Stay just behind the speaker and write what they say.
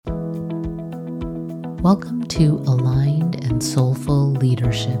Welcome to Aligned and Soulful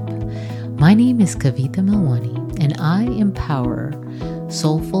Leadership. My name is Kavita Melwani, and I empower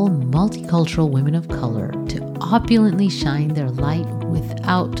soulful, multicultural women of color to opulently shine their light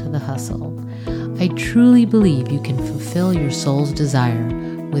without the hustle. I truly believe you can fulfill your soul's desire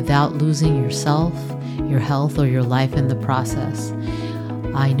without losing yourself, your health, or your life in the process.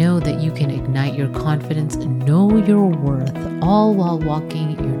 I know that you can ignite your confidence and know your worth, all while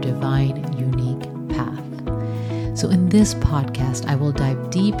walking your divine, unique path. So in this podcast, I will dive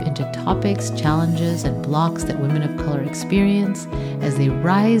deep into topics, challenges, and blocks that women of color experience as they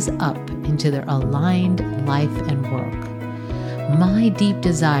rise up into their aligned life and work. My deep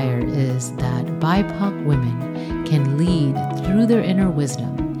desire is that BIPOC women can lead through their inner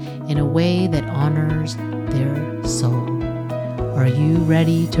wisdom in a way that honors their soul. Are you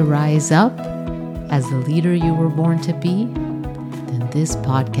ready to rise up as the leader you were born to be? Then this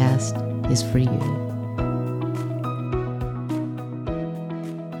podcast is for you.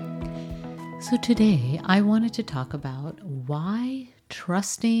 So today I wanted to talk about why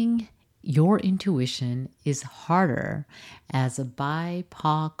trusting your intuition is harder as a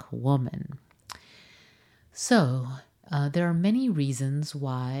BIPOC woman. So there are many reasons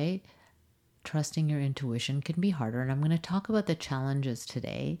why trusting your intuition can be harder, and I'm going to talk about the challenges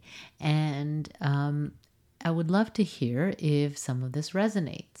today, and I would love to hear if some of this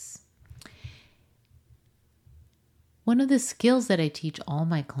resonates. One of the skills that I teach all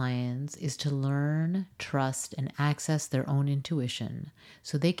my clients is to learn, trust, and access their own intuition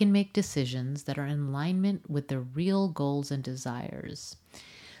so they can make decisions that are in alignment with their real goals and desires.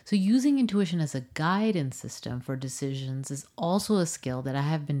 So using intuition as a guidance system for decisions is also a skill that I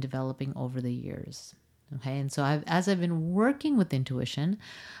have been developing over the years. Okay, and so as I've been working with intuition,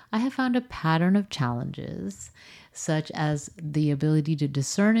 I have found a pattern of challenges, such as the ability to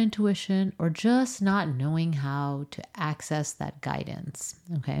discern intuition or just not knowing how to access that guidance.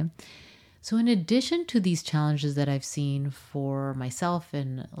 Okay. So in addition to these challenges that I've seen for myself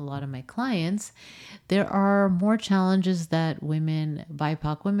and a lot of my clients, there are more challenges that women,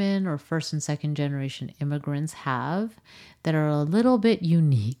 BIPOC women or first and second generation immigrants have that are a little bit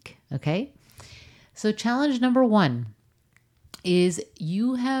unique, okay? So challenge number one is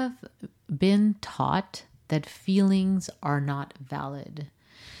you have been taught that feelings are not valid.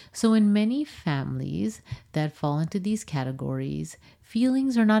 So in many families that fall into these categories,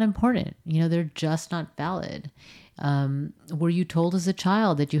 feelings are not important. They're just not valid. Were you told as a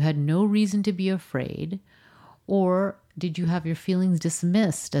child that you had no reason to be afraid? Or did you have your feelings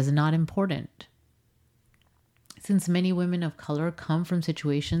dismissed as not important? Since many women of color come from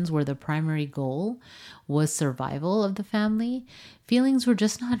situations where the primary goal was survival of the family, feelings were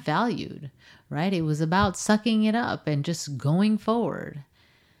just not valued, right? It was about sucking it up and just going forward.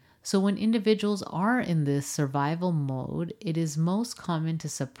 So when individuals are in this survival mode, it is most common to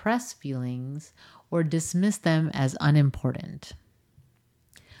suppress feelings or dismiss them as unimportant.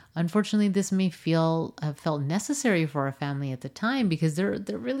 Unfortunately, this may have felt necessary for a family at the time because their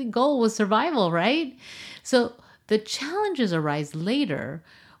really goal was survival, right? So the challenges arise later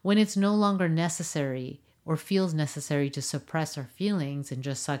when it's no longer necessary or feels necessary to suppress our feelings and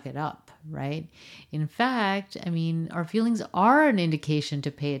just suck it up, right? In fact, our feelings are an indication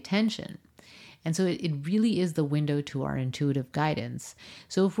to pay attention. And so it really is the window to our intuitive guidance.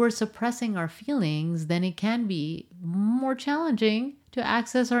 So if we're suppressing our feelings, then it can be more challenging to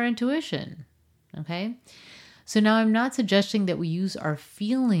access our intuition, okay? So now I'm not suggesting that we use our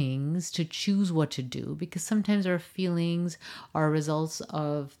feelings to choose what to do, because sometimes our feelings are results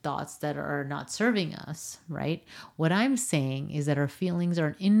of thoughts that are not serving us, right? What I'm saying is that our feelings are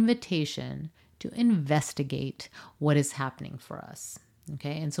an invitation to investigate what is happening for us.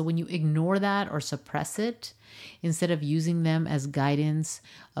 Okay. And so when you ignore that or suppress it, instead of using them as guidance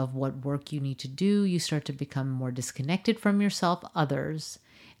of what work you need to do, you start to become more disconnected from yourself, others,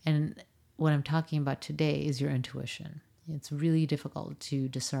 and what I'm talking about today is your intuition. It's really difficult to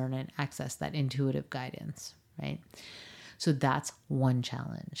discern and access that intuitive guidance, right? So that's one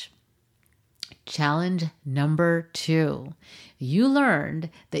challenge. Challenge number two, you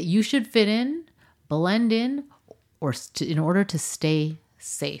learned that you should fit in, blend in, in order to stay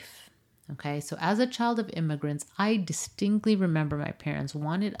safe. Okay, so as a child of immigrants, I distinctly remember my parents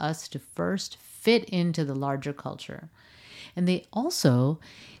wanted us to first fit into the larger culture. And they also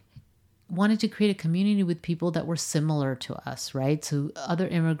wanted to create a community with people that were similar to us, right? So other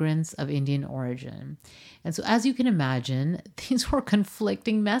immigrants of Indian origin. And so as you can imagine, these were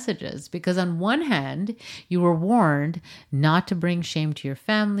conflicting messages because on one hand, you were warned not to bring shame to your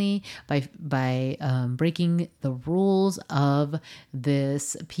family by breaking the rules of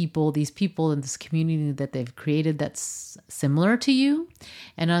these people in this community that they've created that's similar to you.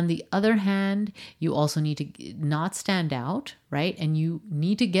 And on the other hand, you also need to not stand out, right? And you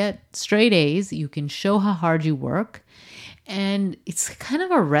need to get straight A's. You can show how hard you work. And it's kind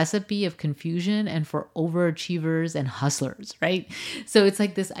of a recipe of confusion and for overachievers and hustlers, right? So it's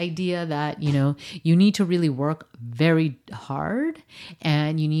like this idea that, you need to really work very hard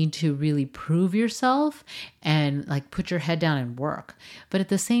and you need to really prove yourself and like put your head down and work. But at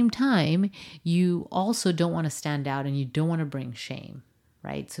the same time, you also don't want to stand out and you don't want to bring shame.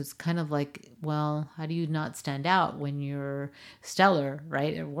 Right. So it's kind of like, well, how do you not stand out when you're stellar,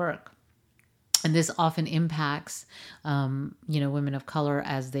 right, at work? And this often impacts, women of color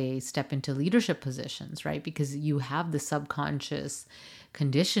as they step into leadership positions, right? Because you have the subconscious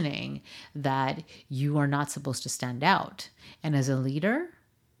conditioning that you are not supposed to stand out. And as a leader,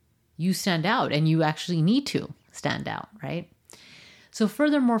 you stand out and you actually need to stand out, right? So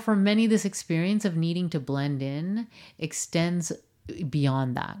furthermore, for many, this experience of needing to blend in extends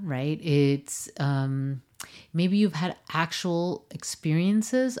beyond that, right? It's maybe you've had actual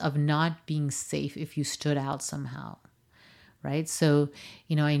experiences of not being safe if you stood out somehow, right? So,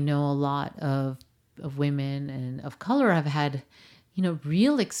 I know a lot of women and of color have had,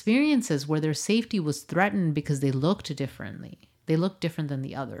 real experiences where their safety was threatened because they looked differently. They looked different than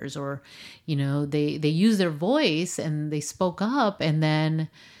the others, or, they used their voice and they spoke up, and then,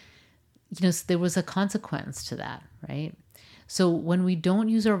 there was a consequence to that, right? So when we don't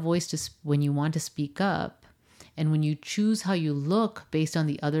use our voice when you want to speak up, and when you choose how you look based on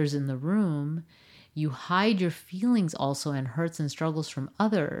the others in the room, you hide your feelings also and hurts and struggles from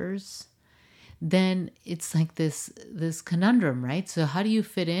others, then it's like this conundrum, right? So how do you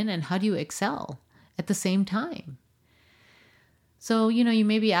fit in and how do you excel at the same time? So, you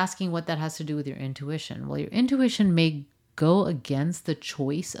may be asking what that has to do with your intuition. Well, your intuition may go against the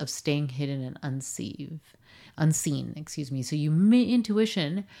choice of staying hidden and unseen. So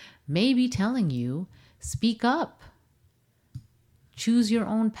intuition may be telling you, speak up, choose your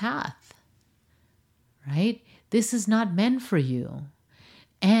own path, right? This is not meant for you.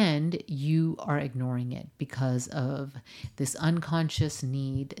 And you are ignoring it because of this unconscious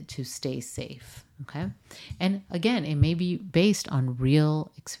need to stay safe, okay? And again, it may be based on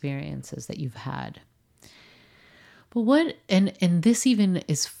real experiences that you've had. But and this even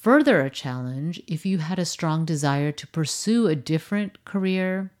is further a challenge if you had a strong desire to pursue a different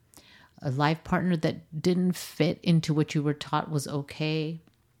career, a life partner that didn't fit into what you were taught was okay,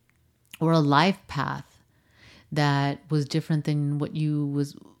 or a life path that was different than that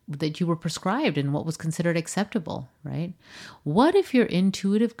you were prescribed and what was considered acceptable, right? What if your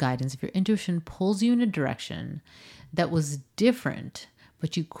intuitive guidance, if your intuition pulls you in a direction that was different,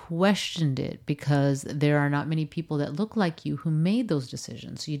 but you questioned it because there are not many people that look like you who made those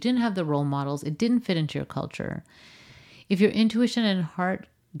decisions? So you didn't have the role models. It didn't fit into your culture. If your intuition and heart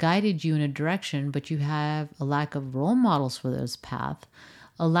guided you in a direction, but you have a lack of role models for this path,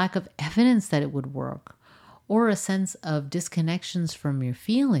 a lack of evidence that it would work, or a sense of disconnections from your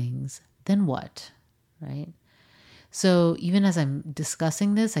feelings, then what, right? So even as I'm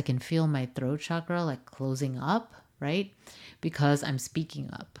discussing this, I can feel my throat chakra like closing up, right? Because I'm speaking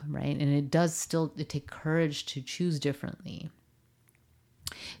up, right? And it take courage to choose differently,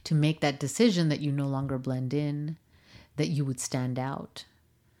 to make that decision that you no longer blend in, that you would stand out,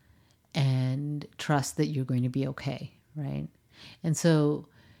 and trust that you're going to be okay, right? And so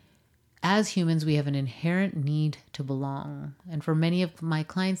as humans, we have an inherent need to belong. And for many of my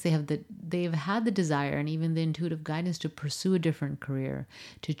clients, they've had the desire and even the intuitive guidance to pursue a different career,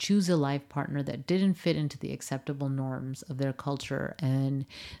 to choose a life partner that didn't fit into the acceptable norms of their culture and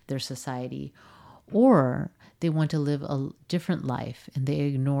their society. Or they want to live a different life and they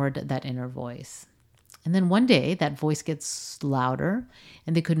ignored that inner voice. And then one day that voice gets louder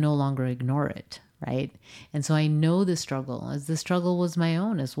and they could no longer ignore it, right? And so I know the struggle, as the struggle was my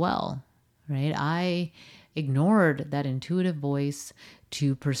own as well. Right? I ignored that intuitive voice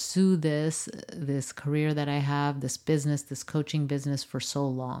to pursue this career that I have, this business, this coaching business for so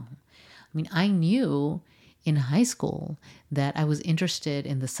long. I mean, I knew in high school that I was interested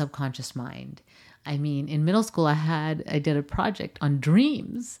in the subconscious mind. I mean, in middle school, I did a project on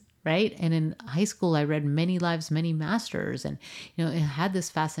dreams, right? And in high school, I read Many Lives, Many Masters, and it had this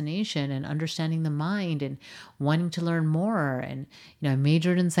fascination and understanding the mind and wanting to learn more. And I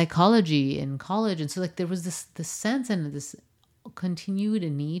majored in psychology in college, and so like there was this sense and this continued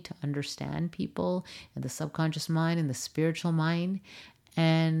need to understand people and the subconscious mind and the spiritual mind,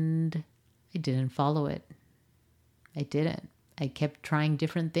 and I didn't follow it. I didn't. I kept trying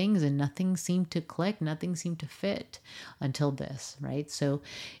different things and nothing seemed to click, nothing seemed to fit until this, right? So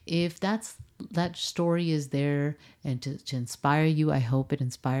if that story is there and to inspire you, I hope it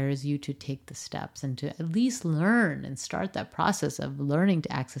inspires you to take the steps and to at least learn and start that process of learning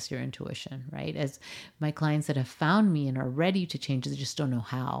to access your intuition, right? As my clients that have found me and are ready to change, they just don't know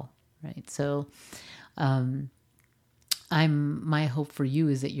how, right? So my hope for you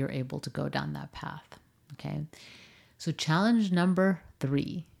is that you're able to go down that path, okay? So challenge number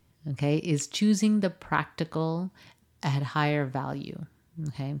 3, okay, is choosing the practical at higher value.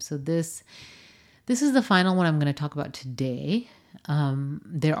 Okay, so this is the final one I'm going to talk about today.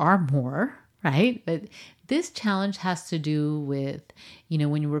 There are more, right? But this challenge has to do with,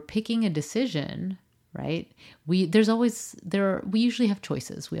 when you were picking a decision, right? We usually have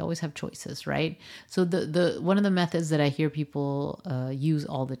choices. We always have choices, right? So the one of the methods that I hear people use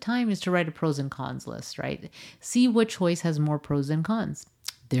all the time is to write a pros and cons list, right? See what choice has more pros and cons.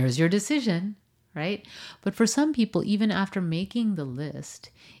 There's your decision, right? But for some people, even after making the list,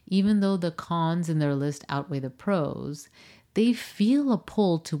 even though the cons in their list outweigh the pros, they feel a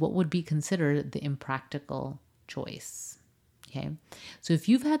pull to what would be considered the impractical choice. Okay, so if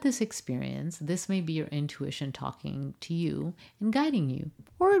you've had this experience, this may be your intuition talking to you and guiding you,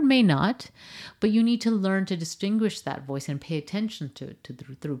 or it may not, but you need to learn to distinguish that voice and pay attention to it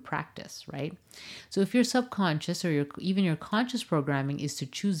through practice, right? So if your subconscious or even your conscious programming is to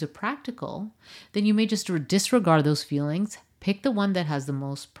choose the practical, then you may just disregard those feelings, pick the one that has the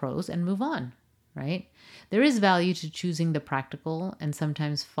most pros and move on, right? There is value to choosing the practical, and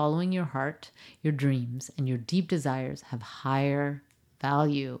sometimes following your heart, your dreams, and your deep desires have higher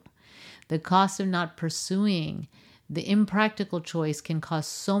value. The cost of not pursuing the impractical choice can cause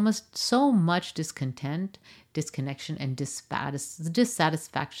so much discontent, disconnection, and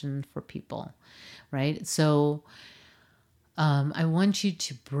dissatisfaction for people, right? So I want you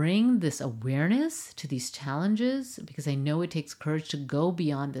to bring this awareness to these challenges, because I know it takes courage to go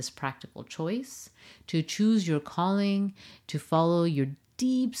beyond this practical choice, to choose your calling, to follow your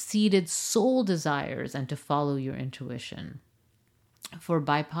deep-seated soul desires, and to follow your intuition. For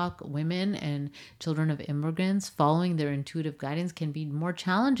BIPOC women and children of immigrants, following their intuitive guidance can be more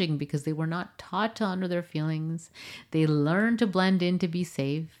challenging because they were not taught to honor their feelings. They learned to blend in to be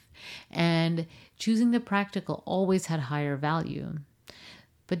safe. And choosing the practical always had higher value.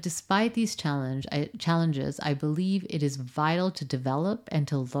 But despite these challenges, I believe it is vital to develop and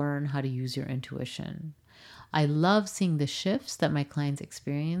to learn how to use your intuition. I love seeing the shifts that my clients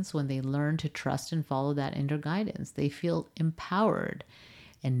experience when they learn to trust and follow that inner guidance. They feel empowered,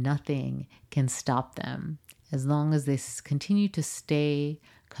 and nothing can stop them as long as they continue to stay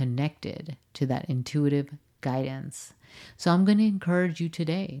connected to that intuitive guidance. So I'm going to encourage you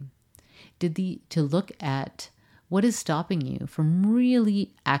today to look at what is stopping you from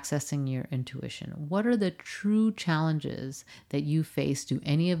really accessing your intuition. What are the true challenges that you face? Do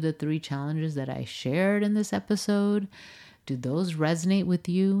any of the 3 challenges that I shared in this episode, do those resonate with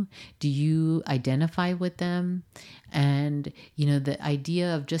you? Do you identify with them? And, the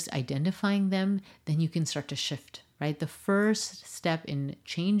idea of just identifying them, then you can start to shift, right? The first step in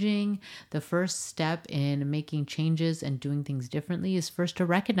changing, the first step in making changes and doing things differently is first to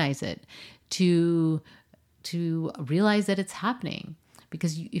recognize it, to realize that it's happening.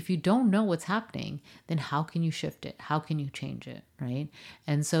 Because if you don't know what's happening, then how can you shift it? How can you change it, right?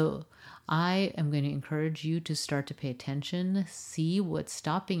 And so I am going to encourage you to start to pay attention, see what's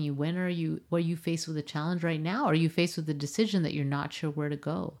stopping you. Are you faced with a challenge right now? Are you faced with a decision that you're not sure where to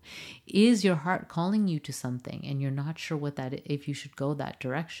go? Is your heart calling you to something and you're not sure if you should go that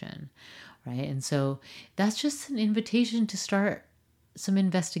direction, right? And so that's just an invitation to start some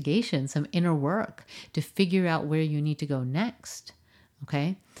investigation, some inner work to figure out where you need to go next.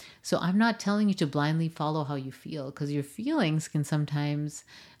 Okay. So I'm not telling you to blindly follow how you feel, because your feelings can sometimes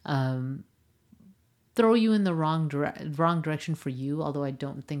throw you in the wrong direction for you. Although I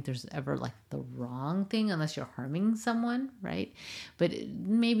don't think there's ever like the wrong thing unless you're harming someone, right? But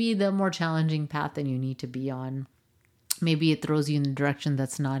maybe the more challenging path that you need to be on, maybe it throws you in a direction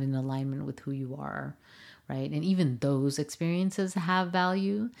that's not in alignment with who you are. Right? And even those experiences have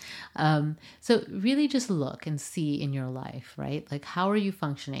value. So really just look and see in your life, right? Like, how are you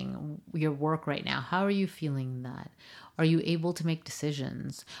functioning? Your work right now, how are you feeling that? Are you able to make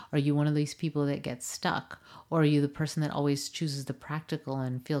decisions? Are you one of these people that gets stuck? Or are you the person that always chooses the practical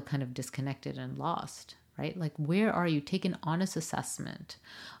and feel kind of disconnected and lost, right? Like, where are you? Take an honest assessment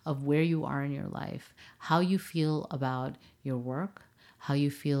of where you are in your life, how you feel about your work, how you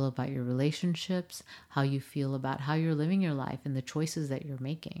feel about your relationships, how you feel about how you're living your life and the choices that you're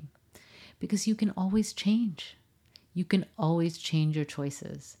making. Because you can always change. You can always change your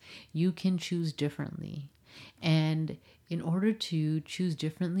choices. You can choose differently. And in order to choose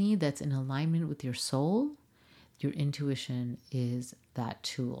differently, that's in alignment with your soul, your intuition is that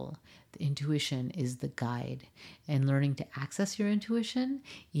tool. The intuition is the guide. And learning to access your intuition,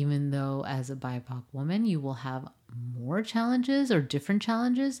 even though as a BIPOC woman, you will have more challenges or different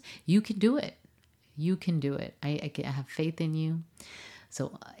challenges, you can do it. You can do it. I have faith in you.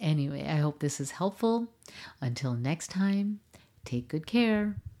 So anyway, I hope this is helpful. Until next time, take good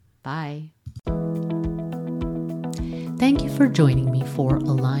care. Bye. Thank you for joining me for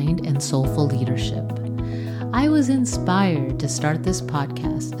Aligned and Soulful Leadership. I was inspired to start this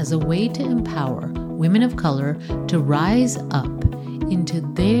podcast as a way to empower women of color to rise up into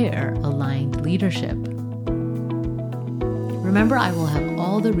their aligned leadership. Remember, I will have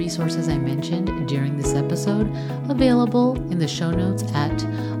all the resources I mentioned during this episode available in the show notes at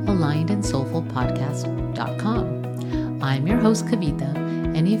alignedandsoulfulpodcast.com. I'm your host, Kavita,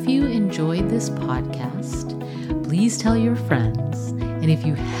 and if you enjoyed this podcast, please tell your friends. And if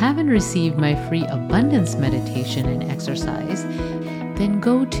you haven't received my free abundance meditation and exercise, then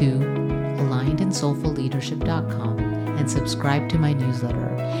go to alignedandsoulfulleadership.com and subscribe to my newsletter,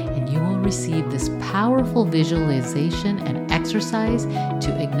 and you will receive this powerful visualization and exercise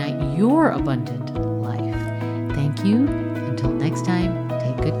to ignite your abundant life. Thank you